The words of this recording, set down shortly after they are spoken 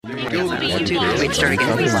One, two, wait, start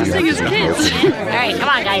again. Sing as kids. All right, come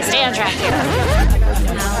on, guys, stay on track here.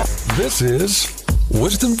 This is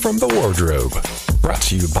Wisdom from the Wardrobe, brought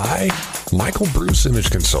to you by Michael Bruce Image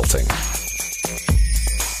Consulting.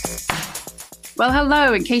 Well,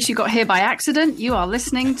 hello. In case you got here by accident, you are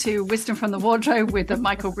listening to Wisdom from the Wardrobe with the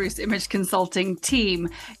Michael Bruce Image Consulting team.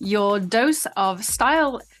 Your dose of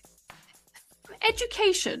style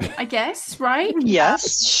education, I guess, right?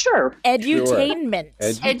 Yes, sure. Edutainment.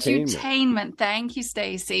 Edutainment. Thank you,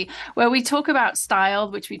 Stacy. Where we talk about style,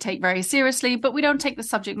 which we take very seriously, but we don't take the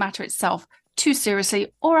subject matter itself too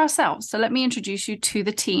seriously or ourselves. So let me introduce you to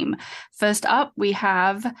the team. First up, we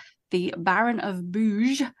have the Baron of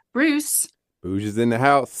Bouge, Bruce. Bouge is in the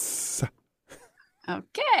house.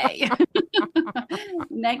 Okay.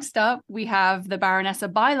 Next up, we have the Baroness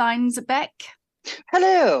of Bylines, Beck.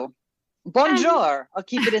 Hello. Bonjour. I'll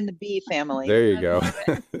keep it in the B family. There you go.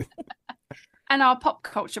 And our pop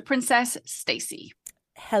culture princess, Stacy.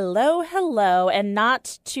 Hello, hello. And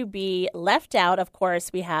not to be left out, of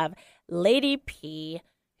course, we have Lady P,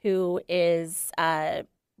 who is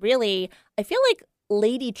really, I feel like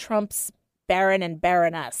Lady Trump's Baron and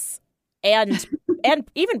Baroness. And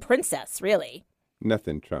even princess, really.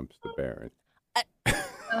 Nothing trumps the Baron.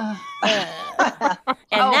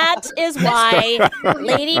 And that is why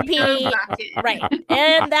Lady P, right?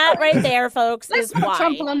 And that right there, folks, is why.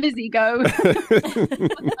 Trump on his ego.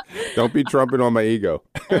 Don't be trumping on my ego.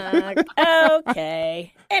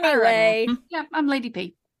 Okay. Anyway, right. Yeah, I'm Lady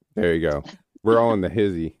P. There you go. We're all in the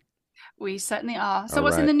hizzy. We certainly are. So, All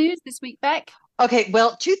what's in right. the news this week, Beck? Okay,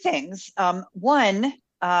 well, two things. One,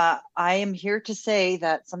 I am here to say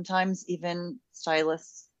that sometimes even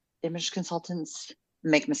stylists, image consultants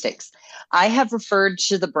make mistakes. I have referred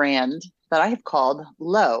to the brand that I have called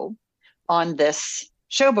Lowe on this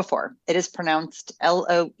show before. It is pronounced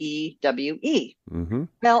Loewe. Mm-hmm.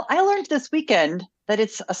 Well, I learned this weekend that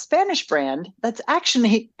it's a Spanish brand that's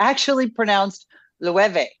actually pronounced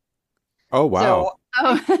Loewe. Oh, wow. So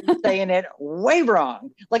Oh, I'm saying it way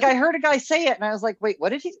wrong. Like I heard a guy say it and I was like, wait,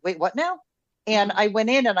 what now? And I went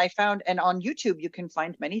in and I found, and on YouTube, you can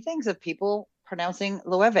find many things of people pronouncing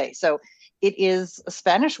Loewe. So it is a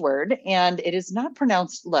Spanish word and it is not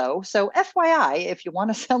pronounced low. So FYI, if you want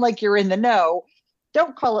to sound like you're in the know,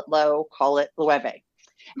 don't call it low, call it Loewe.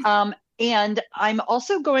 And I'm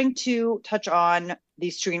also going to touch on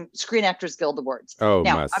the Screen Actors Guild Awards. Oh,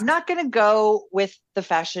 now, must. I'm not going to go with the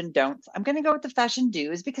fashion don'ts. I'm going to go with the fashion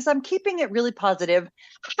do's because I'm keeping it really positive.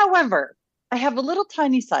 However, I have a little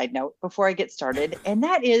tiny side note before I get started, and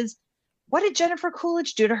that is, what did Jennifer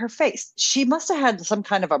Coolidge do to her face? She must have had some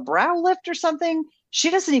kind of a brow lift or something. She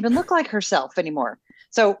doesn't even look like herself anymore.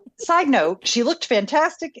 So, side note, she looked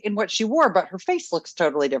fantastic in what she wore, but her face looks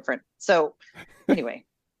totally different. So, anyway.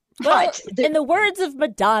 well, But in the words of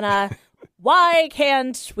Madonna, why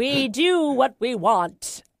can't we do what we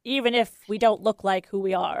want, even if we don't look like who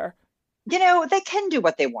we are? you know, they can do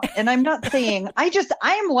what they want. And I'm not saying, I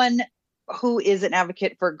am one who is an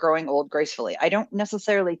advocate for growing old gracefully. I don't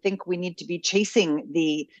necessarily think we need to be chasing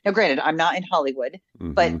now granted, I'm not in Hollywood,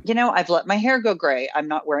 but you know, I've let my hair go gray. I'm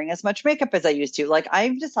not wearing as much makeup as I used to. Like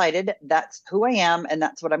I've decided that's who I am and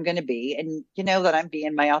that's what I'm going to be. And you know, that I'm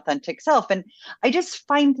being my authentic self. And I just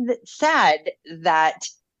find it sad that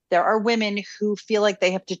there are women who feel like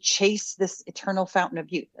they have to chase this eternal fountain of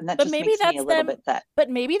youth. And that just makes me a little bit sad. But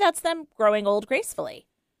maybe that's them growing old gracefully.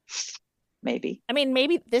 Maybe. I mean,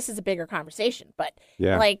 maybe this is a bigger conversation, but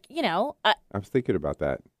Yeah. like, you know, I was thinking about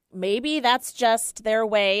that. maybe that's just their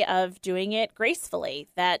way of doing it gracefully.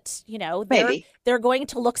 That, you know, Maybe. they're going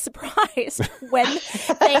to look surprised when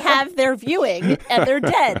they have their viewing and they're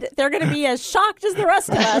dead. They're going to be as shocked as the rest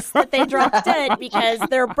of us that they dropped dead because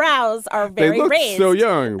their brows are very They look raised. so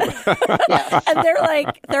young. And they're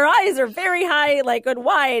like, their eyes are very high, like, and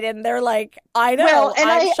wide, and they're like, I know, Well, and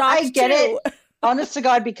I'm shocked I get too. it. Honest to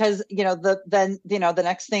God, because you know,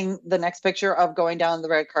 the next picture of going down the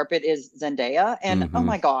red carpet is Zendaya, and oh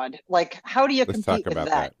my God, like, how do you Let's compete talk with about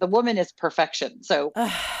that? The woman is perfection. So,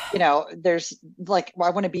 you know, there's like, I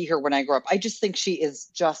want to be here when I grow up. I just think she is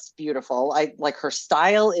just beautiful. I like her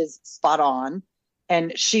style is spot on,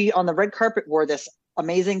 and she on the red carpet wore this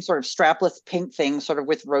amazing sort of strapless pink thing, sort of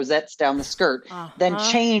with rosettes down the skirt, then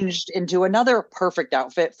changed into another perfect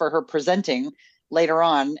outfit for her presenting later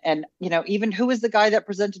on. And you know, even who was the guy that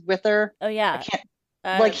presented with her? Oh yeah, I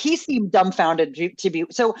can't, like, he seemed dumbfounded to be.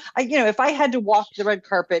 So I, you know, if I had to walk the red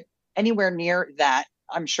carpet anywhere near that,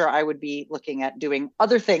 I'm sure I would be looking at doing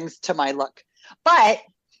other things to my look. But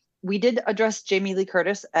we did address Jamie Lee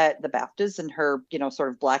Curtis at the BAFTAs in her, sort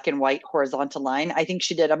of black and white horizontal line. I think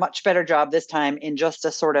she did a much better job this time in just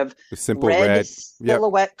a sort of a simple red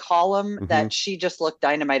silhouette column that she just looked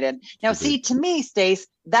dynamite in. Now, see, to me, Stace,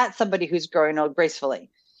 that's somebody who's growing old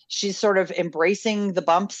gracefully. She's sort of embracing the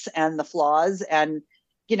bumps and the flaws, and,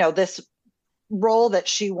 this role that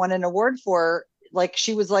she won an award for, like,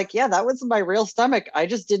 she was like, yeah, that was my real stomach. I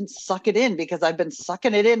just didn't suck it in because I've been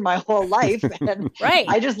sucking it in my whole life. And right.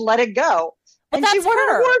 I just let it go. Well, and she won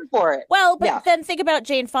an award for it. Well, but then think about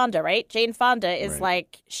Jane Fonda, right? Jane Fonda is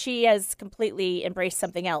like, she has completely embraced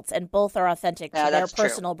something else, and both are authentic to their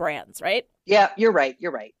personal brands, right? Yeah, you're right.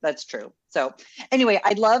 That's true. So anyway,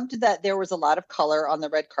 I loved that there was a lot of color on the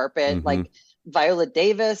red carpet. Like Viola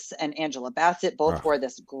Davis and Angela Bassett both wore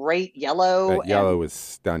this great yellow. That yellow was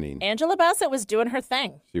stunning. Angela Bassett was doing her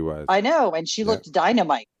thing. She was. I know. And she looked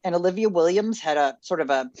dynamite. And Olivia Williams had a sort of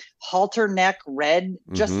a halter neck red.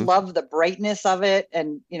 Just love the brightness of it.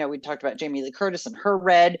 And, we talked about Jamie Lee Curtis and her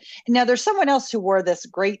red. And now there's someone else who wore this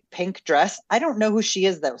great pink dress. I don't know who she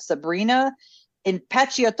is, though. Sabrina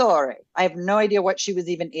Impacciatore. I have no idea what she was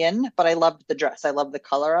even in, but I loved the dress. I love the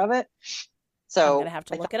color of it. So I'm going to have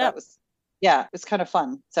to look it up. Yeah, it was kind of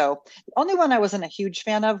fun. So the only one I wasn't a huge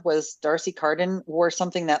fan of was Darcy Carden wore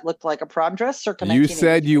something that looked like a prom dress. You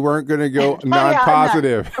said you weren't going to go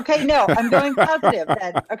non-positive. Okay, no, I'm going positive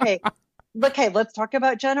then. Okay, let's talk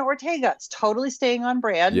about Jenna Ortega. It's totally staying on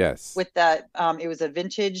brand. Yes. With that, it was a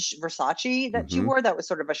vintage Versace that she wore that was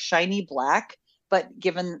sort of a shiny black, but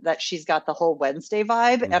given that she's got the whole Wednesday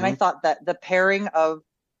vibe, and I thought that the pairing of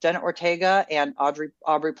Jenna Ortega and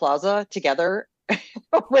Aubrey Plaza together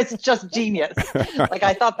was just genius. Like,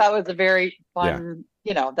 I thought that was a very fun,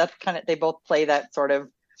 that's kind of, they both play that sort of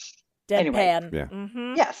deadpan.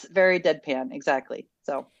 Anyway. Yes, very deadpan. Exactly.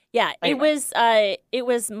 So anyway. It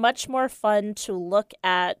was much more fun to look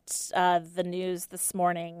at the news this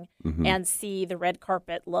morning and see the red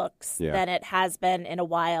carpet looks than it has been in a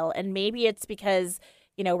while. And maybe it's because,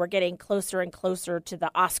 we're getting closer and closer to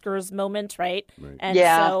the Oscars moment, right? And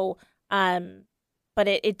so, but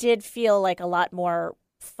it did feel like a lot more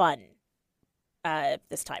fun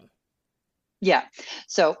this time. Yeah.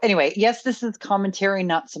 So anyway, yes, this is commentary,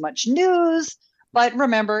 not so much news, but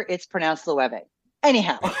remember, it's pronounced Loewe.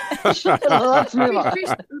 Anyhow, let's move on. We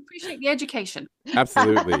appreciate the education.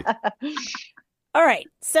 Absolutely. All right.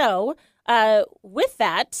 So with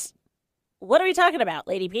that, what are we talking about,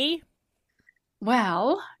 Lady P?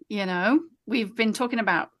 Well, we've been talking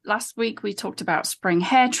about, last week we talked about spring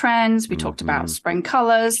hair trends, we talked about spring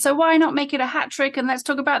colors, so why not make it a hat trick and let's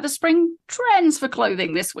talk about the spring trends for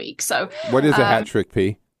clothing this week. So what is a hat trick,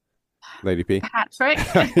 P? Lady P? Hat trick?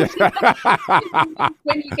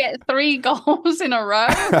 When you get 3 goals in a row.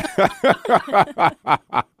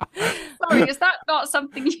 Sorry, is that not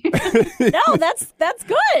something you... No, that's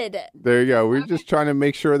good. There you go. We're just trying to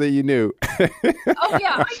make sure that you knew. Oh,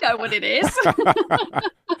 yeah, I know what it is.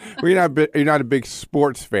 Well, you're not a big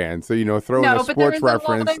sports fan, so, throw in a sports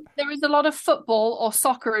reference. There is a lot of football, or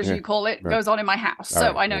soccer as you call it, goes on in my house.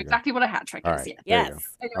 So I know exactly what a hat trick is. Right, yes.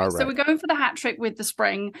 Anyway, so we're going for the hat trick with the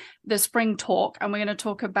spring talk, and we're going to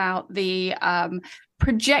talk about the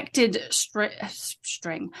projected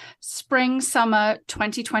spring summer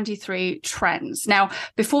 2023 trends. Now,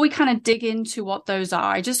 before we kind of dig into what those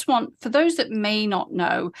are, I just want, for those that may not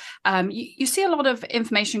know, you see a lot of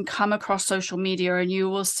information come across social media, and you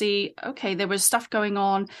will see, okay, there was stuff going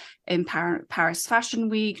on in Paris Fashion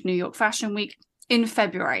Week, New York Fashion Week in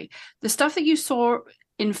February. The stuff that you saw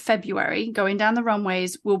in February going down the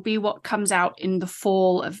runways will be what comes out in the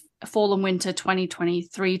fall and winter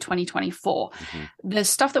 2023, 2024. The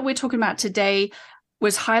stuff that we're talking about today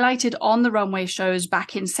was highlighted on the runway shows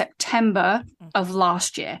back in September of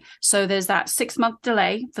last year. So there's that 6-month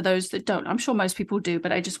delay for those that don't. I'm sure most people do,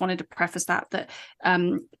 but I just wanted to preface that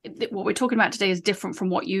what we're talking about today is different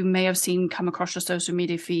from what you may have seen come across your social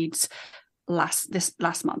media feeds last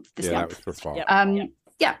month. That was for fall.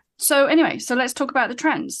 Yeah. So anyway, so let's talk about the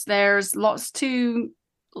trends. There's lots to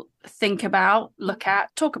think about, look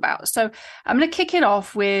at, talk about. So I'm going to kick it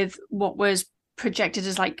off with what was projected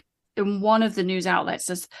as, like, in one of the news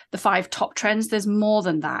outlets as the 5 top trends. There's more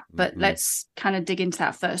than that, but let's kind of dig into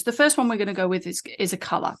that first. The first one we're going to go with is a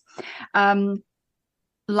color.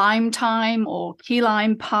 Lime time or key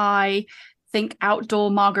lime pie. Think outdoor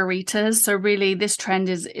margaritas. So really this trend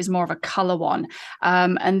is more of a color one.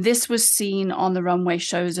 And this was seen on the runway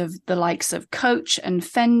shows of the likes of Coach and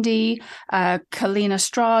Fendi, Kalina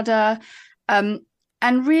Strada. And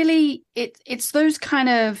really it's those kind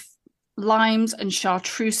of limes and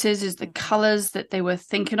chartreuses is the colors that they were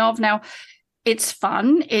thinking of. Now, it's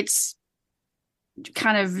fun. It's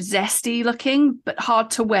kind of zesty looking, but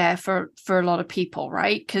hard to wear for a lot of people,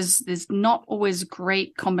 right? Because there's not always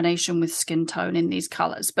great combination with skin tone in these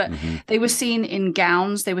colors. But they were seen in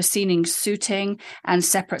gowns, they were seen in suiting and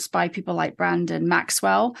separates by people like Brandon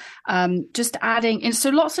Maxwell. Just adding in, so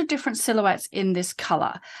lots of different silhouettes in this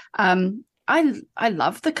color. I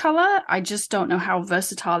love the color. I just don't know how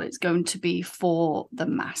versatile it's going to be for the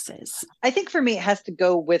masses. I think for me, it has to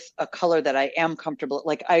go with a color that I am comfortable.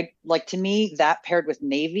 Like to me, that paired with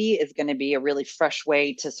navy is going to be a really fresh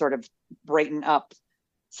way to sort of brighten up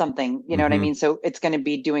something. You know what I mean? So it's going to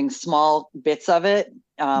be doing small bits of it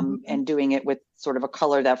and doing it with sort of a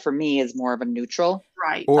color that for me is more of a neutral.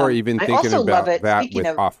 Right. Or even thinking about that with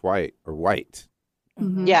off-white or white.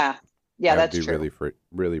 Yeah. Yeah, that'd that's be true.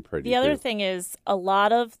 Really pretty. The other thing is a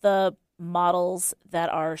lot of the models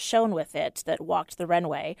that are shown with it that walked the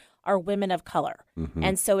runway are women of color.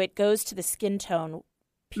 And so it goes to the skin tone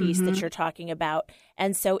piece that you're talking about.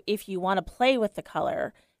 And so if you want to play with the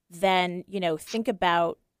color, then, think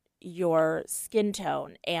about your skin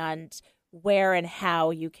tone and where and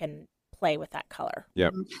how you can play with that color.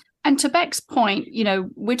 Yep. And to Beck's point,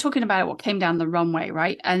 we're talking about what came down the runway,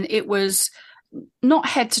 right? And it was not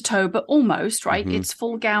head to toe, but almost, right? It's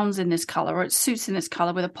full gowns in this color, or it's suits in this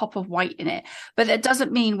color with a pop of white in it. But that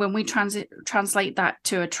doesn't mean when we translate that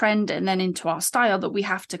to a trend and then into our style that we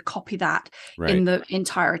have to copy that in the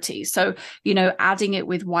entirety. So, adding it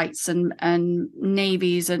with whites and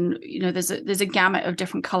navies, and there's a gamut of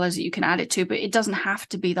different colors that you can add it to, but it doesn't have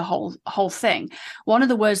to be the whole thing. One of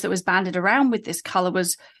the words that was bandied around with this color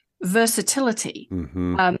was versatility.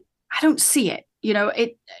 I don't see it.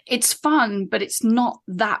 It's fun, but it's not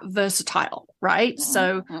that versatile, right?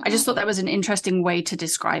 So I just thought that was an interesting way to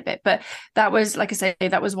describe it. But that was, like I say,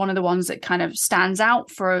 that was one of the ones that kind of stands out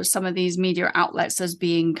for some of these media outlets as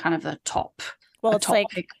being kind of the top. Well, it's like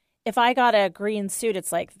pick. If I got a green suit,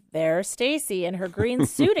 it's like, there's Stacy in her green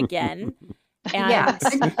suit again. And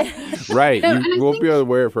right. You won't be able to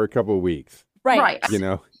wear it for a couple of weeks. Right.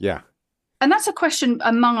 Yeah. And that's a question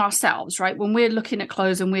among ourselves, right? When we're looking at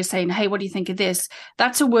clothes and we're saying, hey, what do you think of this?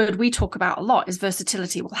 That's a word we talk about a lot, is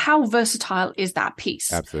versatility. Well, how versatile is that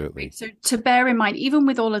piece? Absolutely. Right? So to bear in mind, even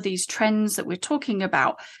with all of these trends that we're talking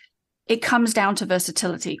about, it comes down to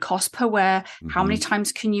versatility, cost per wear, how many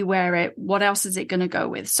times can you wear it? What else is it going to go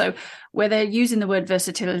with? So where they're using the word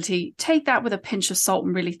versatility, take that with a pinch of salt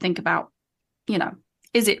and really think about,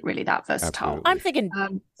 is it really that versatile? Absolutely.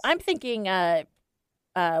 I'm thinking,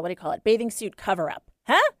 what do you call it? Bathing suit cover up.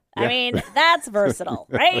 Huh? I mean, that's versatile,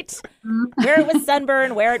 right? Wear it with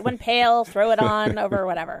sunburn, wear it when pale, throw it on over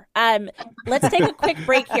whatever. Let's take a quick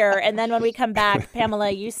break here. And then when we come back,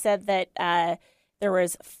 Pamela, you said that there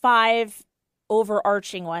was 5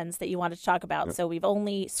 overarching ones that you wanted to talk about. Yep. So we've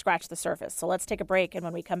only scratched the surface. So let's take a break. And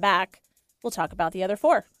when we come back, we'll talk about the other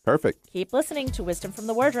 4. Perfect. Keep listening to Wisdom from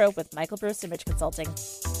the Wardrobe with Michael Bruce, Image Consulting.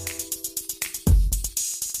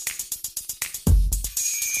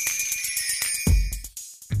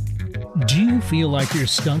 Do you feel like you're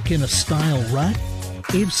stuck in a style rut?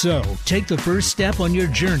 If so, take the first step on your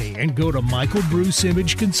journey and go to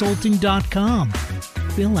michaelbruceimageconsulting.com.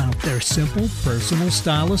 Fill out their simple personal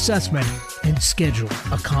style assessment and schedule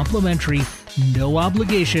a complimentary, no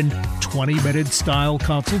obligation, 20-minute style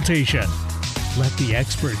consultation. Let the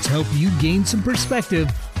experts help you gain some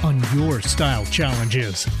perspective on your style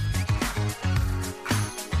challenges.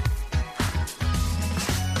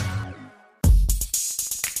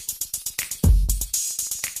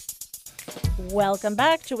 Welcome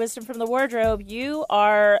back to Wisdom from the Wardrobe. You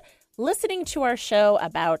are listening to our show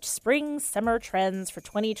about spring, summer trends for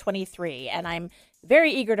 2023. And I'm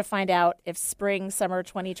very eager to find out if spring, summer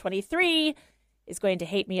 2023 is going to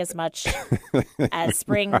hate me as much as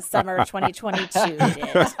spring, summer 2022 did.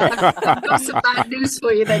 I've got some bad news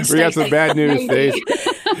for you then, Stacy. We got some bad news, Stacy.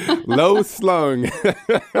 Low slung.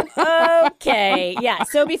 Okay. Yeah.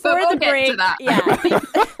 So before the break.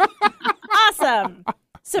 Awesome.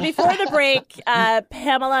 So before the break,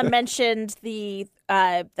 Pamela mentioned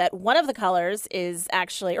that one of the colors is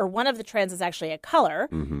actually, or one of the trends is actually a color,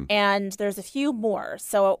 and there's a few more.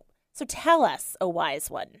 So tell us, a wise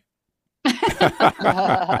one.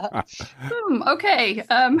 Okay.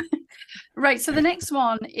 Right. So the next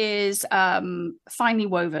one is finely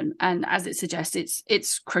woven, and as it suggests,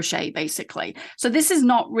 it's crochet basically. So this is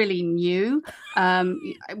not really new.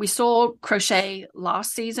 We saw crochet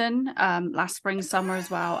last season, last spring, summer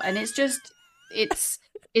as well, and it's just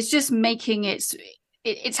making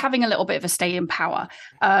it's having a little bit of a stay in power.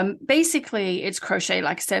 Basically, it's crochet,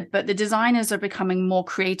 like I said, but the designers are becoming more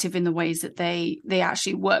creative in the ways that they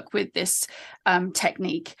actually work with this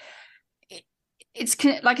technique. it's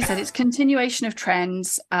like I said, it's continuation of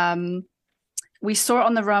trends. We saw it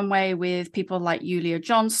on the runway with people like Yulia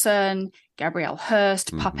Johnson, Gabrielle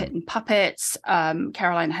Hurst, Puppet and Puppets,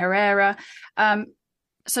 Caroline Herrera.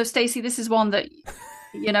 So, Stacy, this is one that,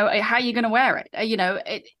 how are you going to wear it?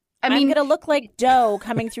 I'm going to look like dough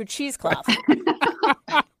coming through cheesecloth. So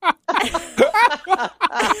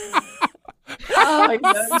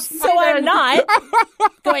I'm not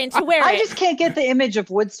going to wear it. I just can't get the image of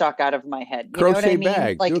Woodstock out of my head. You know what I mean?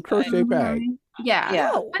 Bag. Like do a crochet bag.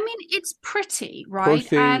 Yeah. I mean, it's pretty, right?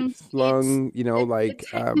 Crochet and slung,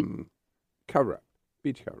 cover up,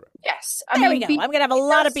 beach cover up. Yes. There we go. I'm going to have a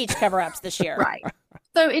lot of beach cover-ups this year. Right.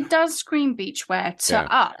 So it does scream beachwear to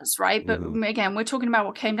us, right? But again, we're talking about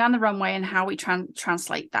what came down the runway and how we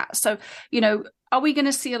translate that. So, are we going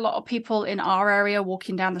to see a lot of people in our area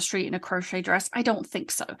walking down the street in a crochet dress? I don't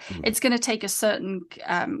think so. It's going to take a certain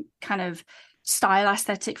kind of style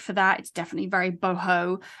aesthetic for that. It's definitely very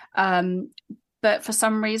boho. But for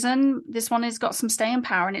some reason, this one has got some staying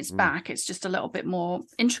power and it's back. It's just a little bit more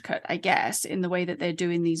intricate, I guess, in the way that they're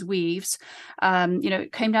doing these weaves.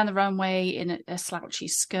 It came down the runway in a slouchy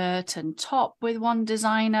skirt and top with one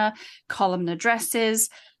designer, columnar dresses.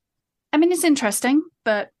 I mean, it's interesting,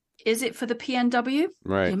 but is it for the PNW?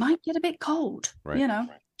 Right. You might get a bit cold,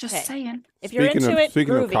 just saying. If you're into it,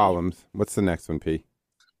 speaking groovy. of columns, what's the next one, P?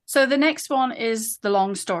 So the next one is the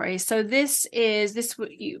long story. So we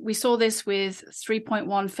saw this with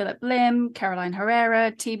 3.1 Philip Lim, Caroline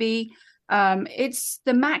Herrera, TB. It's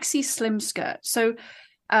the maxi slim skirt. So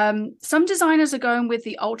some designers are going with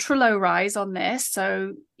the ultra low rise on this.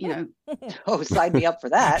 So, Oh, sign me up for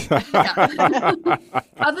that.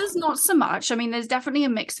 Others not so much. I mean, there's definitely a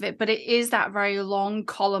mix of it, but it is that very long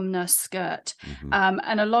columnar skirt.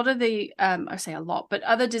 And a lot of the, I say a lot, but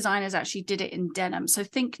other designers actually did it in denim. So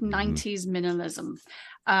think 90s minimalism.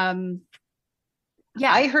 I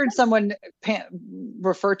heard someone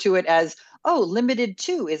refer to it as, Limited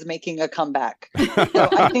 2 is making a comeback. So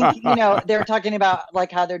I think, they're talking about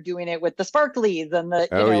like how they're doing it with the sparklies and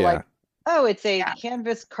the, it's a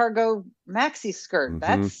canvas cargo maxi skirt.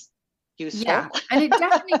 That's useful. Yeah, and it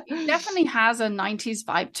definitely has a 90s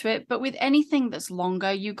vibe to it. But with anything that's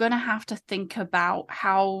longer, you're going to have to think about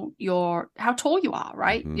how tall you are,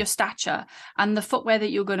 right? Your stature and the footwear that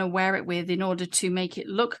you're going to wear it with in order to make it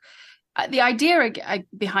look. The idea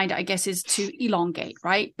behind it, I guess, is to elongate,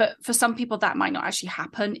 right? But for some people, that might not actually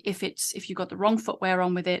happen if you've got the wrong footwear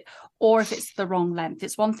on with it, or if it's the wrong length.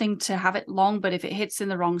 It's one thing to have it long, but if it hits in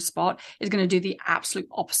the wrong spot, it's going to do the absolute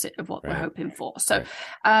opposite of what we're hoping for. So,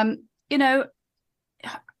 I don't know.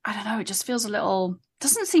 It just feels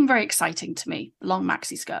doesn't seem very exciting to me. The long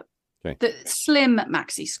maxi skirt. Okay. The slim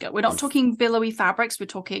maxi skirt. We're not talking billowy fabrics. We're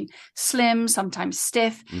talking slim, sometimes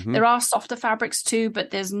stiff. There are softer fabrics too, but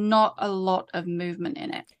there's not a lot of movement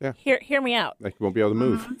in it. Yeah. Hear me out. Like you won't be able to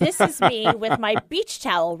move. This is me with my beach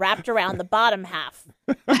towel wrapped around the bottom half.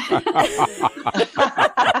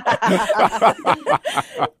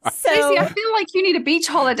 Stacey, I feel like you need a beach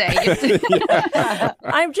holiday.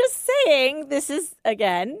 I'm just saying, this is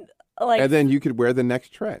again like. And then you could wear the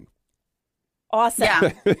next trend. Awesome.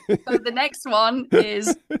 Yeah. So the next one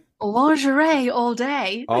is lingerie all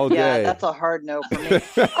day. All day. Yeah, that's a hard no for me.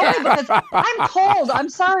 Because I'm cold. I'm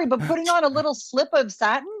sorry, but putting on a little slip of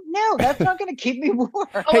satin, no, that's not going to keep me warm.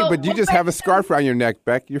 Hey, but you just have a scarf around your neck,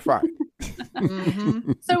 Beck. You're fine.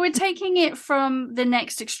 So we're taking it from the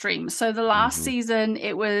next extreme. So the last season,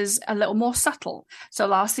 it was a little more subtle. So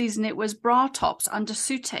last season, it was bra tops under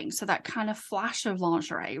suiting. So that kind of flash of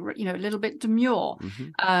lingerie, a little bit demure.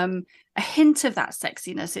 A hint of that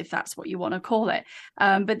sexiness, if that's what you want to call it.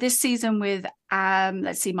 But this season with,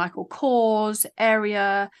 let's see, Michael Kors,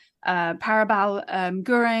 Area, Parabal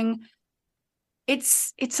Goering,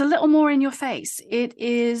 it's a little more in your face.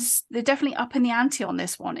 They're definitely up in the ante on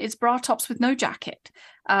this one. It's bra tops with no jacket.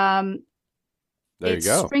 There you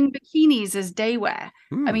go. Spring bikinis as day wear.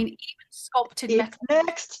 I mean, even sculpted metal.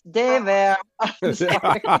 Next day wear. I'm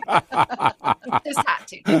sorry. You just had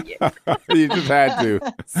to, didn't you? You just had to.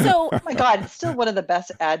 So, oh my God, it's still one of the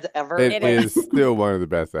best ads ever. It is still one of the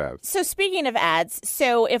best ads. So speaking of ads,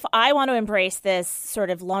 so if I want to embrace this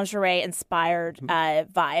sort of lingerie-inspired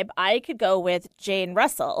vibe, I could go with Jane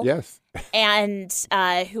Russell. Yes. And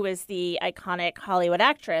who is the iconic Hollywood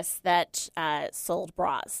actress that sold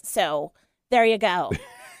bras. So there you go.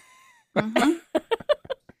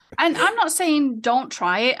 And I'm not saying don't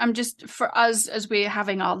try it. I'm just, for us, as we're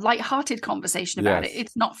having our lighthearted conversation about it,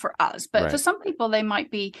 it's not for us. But for some people, they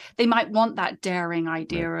might want that daring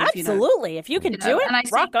idea of, absolutely. If you can do it, and I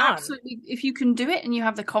rock on. Absolutely. If you can do it and you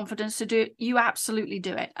have the confidence to do it, you absolutely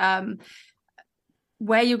do it.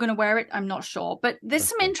 Where you're going to wear it, I'm not sure, but there's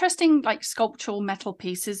some interesting like sculptural metal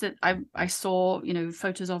pieces that I saw,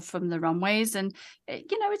 photos of from the runways, and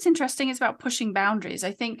it's interesting. It's about pushing boundaries.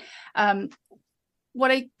 I think what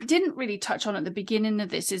I didn't really touch on at the beginning of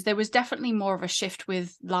this is there was definitely more of a shift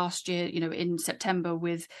with last year, in September,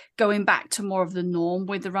 with going back to more of the norm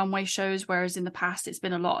with the runway shows, whereas in the past it's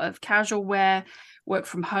been a lot of casual wear, work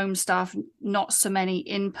from home stuff, not so many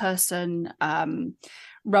in-person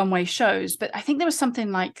runway shows. But I think there was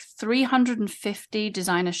something like 350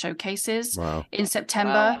 designer showcases in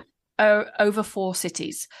September. Over 4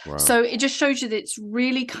 cities. Wow. So it just shows you that it's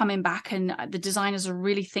really coming back, and the designers are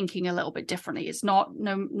really thinking a little bit differently. It's not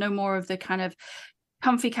no more of the kind of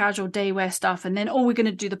comfy casual day wear stuff and then we're going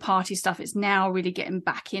to do the party stuff. It's now really getting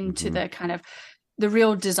back into the kind of the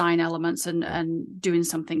real design elements and doing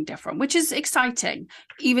something different, which is exciting,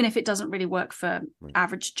 even if it doesn't really work for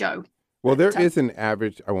average Joe. Well, there is an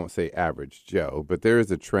average, I won't say average Joe, but there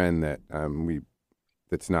is a trend that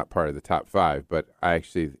that's not part of the top 5, but I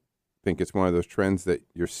actually think it's one of those trends that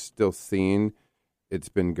you're still seeing. It's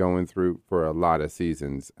been going through for a lot of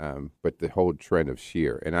seasons, but the whole trend of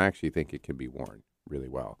sheer, and I actually think it can be worn really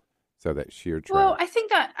well. So that sheer trend. Well, I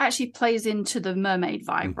think that actually plays into the mermaid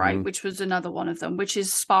vibe, right? Which was another one of them, which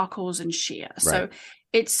is sparkles and sheer. Right. So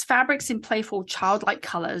it's fabrics in playful, childlike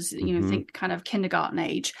colors, think kind of kindergarten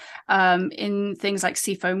age, in things like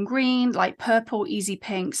seafoam green, light purple, easy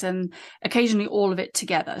pinks, and occasionally all of it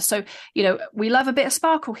together. So, we love a bit of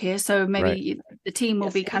sparkle here. So maybe the team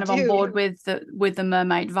will be kind of on board with the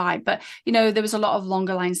mermaid vibe. But, there was a lot of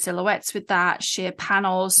longer line silhouettes with that, sheer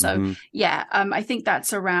panels. So I think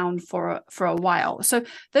that's around for a while. So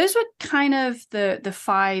those were kind of the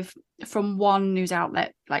 5 from one news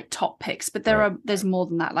outlet, like top picks, but there's more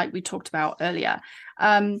than that, like we talked about earlier.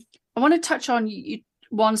 I want to touch on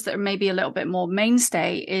ones that are maybe a little bit more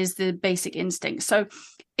mainstay is the Basic Instinct. So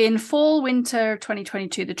in fall winter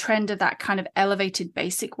 2022, the trend of that kind of elevated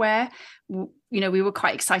basic wear, we were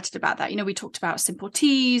quite excited about that. We talked about simple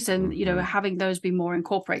tees and having those be more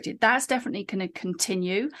incorporated. That's definitely going to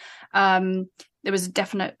continue. There was a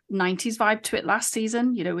definite 90s vibe to it last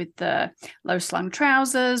season, with the low slung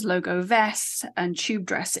trousers, logo vests, and tube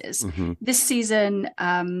dresses. This season,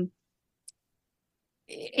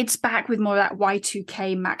 it's back with more of that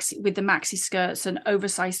Y2K maxi, with the maxi skirts and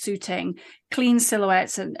oversized suiting, clean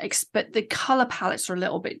silhouettes, but the color palettes are a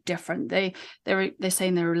little bit different. They're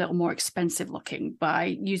saying they're a little more expensive looking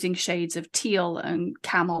by using shades of teal and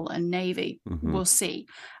camel and navy. We'll see.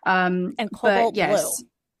 And cobalt blue.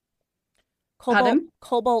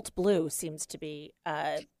 Cobalt blue seems to be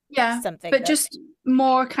something. But just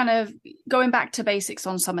more kind of going back to basics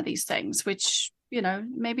on some of these things, which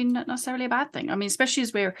maybe not necessarily a bad thing. I mean, especially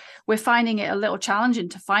as we're finding it a little challenging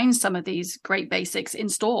to find some of these great basics in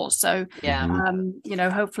stores. So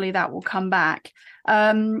hopefully that will come back.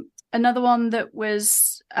 Another one that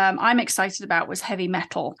was I'm excited about was heavy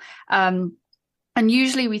metal. And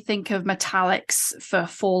usually we think of metallics for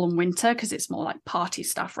fall and winter because it's more like party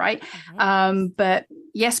stuff, right? But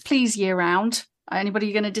yes, please, year round.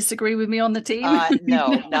 Anybody going to disagree with me on the team? No,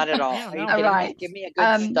 not at all. All right. Give me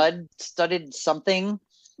a good studded something.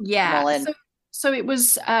 Yeah. So it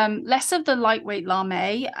was less of the lightweight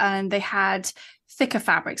lame, and they had thicker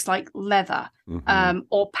fabrics like leather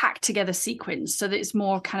or packed together sequins, so that it's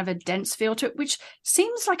more kind of a dense feel to it, which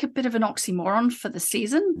seems like a bit of an oxymoron for the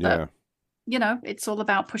season. But it's all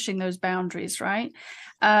about pushing those boundaries, right?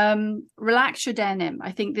 Relax your denim.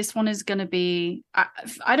 I think this one is going to be,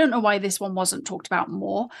 I don't know why this one wasn't talked about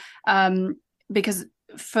more, because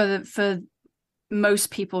for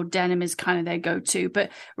most people, denim is kind of their go-to, but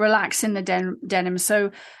relax in the denim.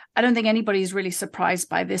 So I don't think anybody's really surprised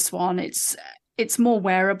by this one. It's more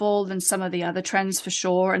wearable than some of the other trends for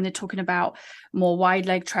sure. And they're talking about more wide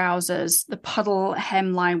leg trousers, the puddle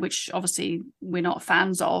hemline, which obviously we're not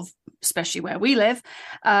fans of, especially where we live.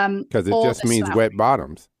 Because it just means wet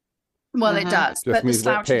bottoms. Well, it does. Just but means the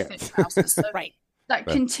slouchy wet fit trousers. So right. That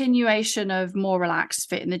continuation of more relaxed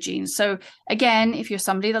fit in the jeans. So again, if you're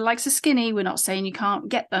somebody that likes a skinny, we're not saying you can't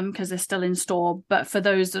get them because they're still in store. But for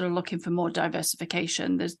those that are looking for more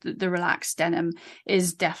diversification, there's the relaxed denim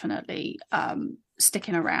is definitely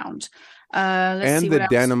sticking around. And the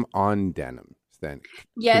denim on denim. Then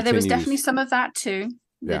there was definitely some of that too.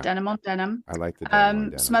 The denim on denim. I like the denim on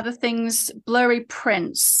denim. Some other things, blurry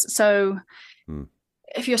prints. So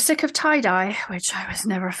if you're sick of tie-dye, which I was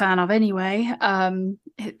never a fan of anyway, and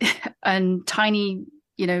tiny,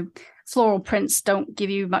 floral prints don't give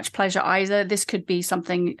you much pleasure either, this could be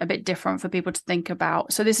something a bit different for people to think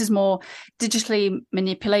about. So this is more digitally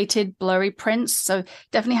manipulated, blurry prints. So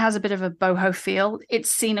definitely has a bit of a boho feel.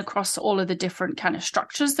 It's seen across all of the different kind of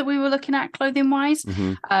structures that we were looking at clothing-wise,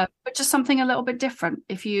 but just something a little bit different.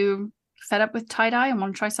 If you fed up with tie-dye and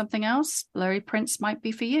want to try something else, blurry prints might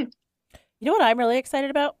be for you. You know what I'm really excited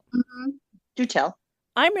about? Do tell.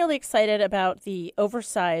 I'm really excited about the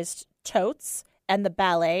oversized totes and the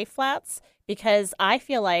ballet flats, because I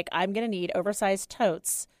feel like I'm going to need oversized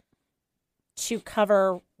totes to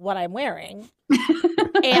cover what I'm wearing.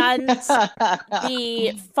 And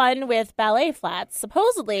the fun with ballet flats,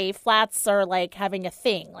 supposedly flats are like having a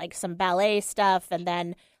thing, like some ballet stuff and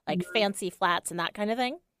then like fancy flats and that kind of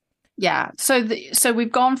thing. Yeah. So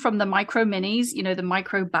we've gone from the micro minis, the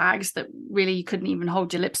micro bags that really you couldn't even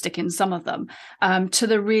hold your lipstick in, some of them, to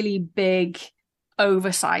the really big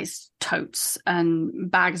oversized totes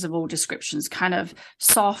and bags of all descriptions, kind of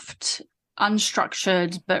soft,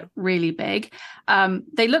 unstructured, but really big.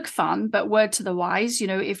 They look fun, but word to the wise,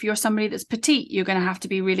 if you're somebody that's petite, you're going to have to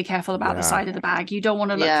be really careful about the side of the bag. You don't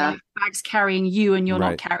want to look like the bag's carrying you and you're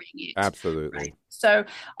not carrying it. Absolutely. Right? So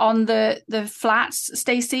on the flats,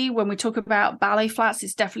 Stacy, when we talk about ballet flats,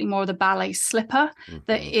 it's definitely more of the ballet slipper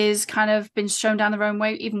that is kind of been shown down the wrong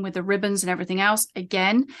way, even with the ribbons and everything else.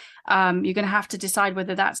 Again, you're going to have to decide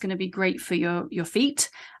whether that's going to be great for your feet,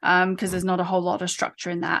 because there's not a whole lot of structure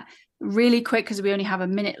in that. Really quick, because we only have a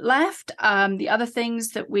minute left. The other things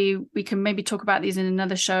that we can maybe talk about these in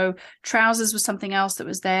another show. Trousers was something else that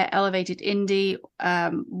was there. Elevated indie,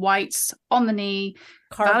 whites on the knee,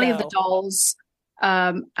 Cargo. Valley of the Dolls,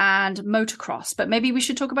 and motocross. But maybe we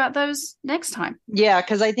should talk about those next time. Yeah,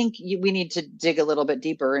 because I think we need to dig a little bit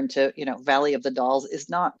deeper into, Valley of the Dolls is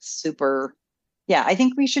not super. Yeah, I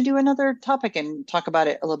think we should do another topic and talk about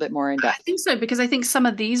it a little bit more in depth. I think so, because I think some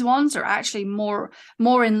of these ones are actually more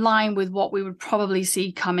in line with what we would probably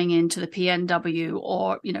see coming into the PNW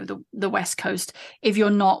or, the West Coast. If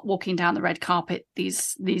you're not walking down the red carpet,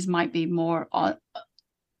 these might be more on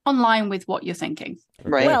line with what you're thinking.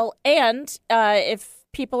 Right. Well, and if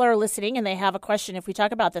people are listening and they have a question, if we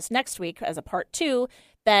talk about this next week as a part 2,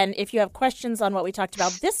 then if you have questions on what we talked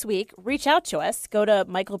about this week, reach out to us. Go to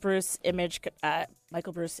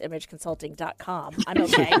michaelbruceimageconsulting.com. I'm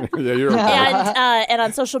okay. Yeah, you're okay. And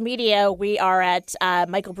on social media, we are at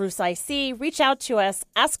Michael Bruce IC. Reach out to us.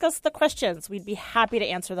 Ask us the questions. We'd be happy to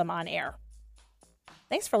answer them on air.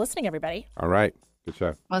 Thanks for listening, everybody. All right. Good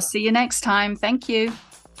show. We'll see you next time. Thank you.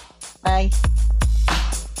 Bye.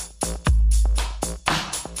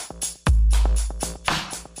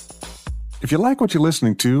 If you like what you're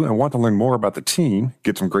listening to and want to learn more about the team,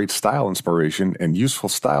 get some great style inspiration and useful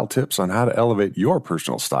style tips on how to elevate your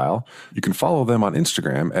personal style, you can follow them on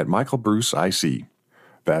Instagram at Michael Bruce IC.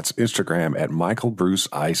 That's Instagram at Michael Bruce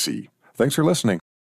IC. Thanks for listening.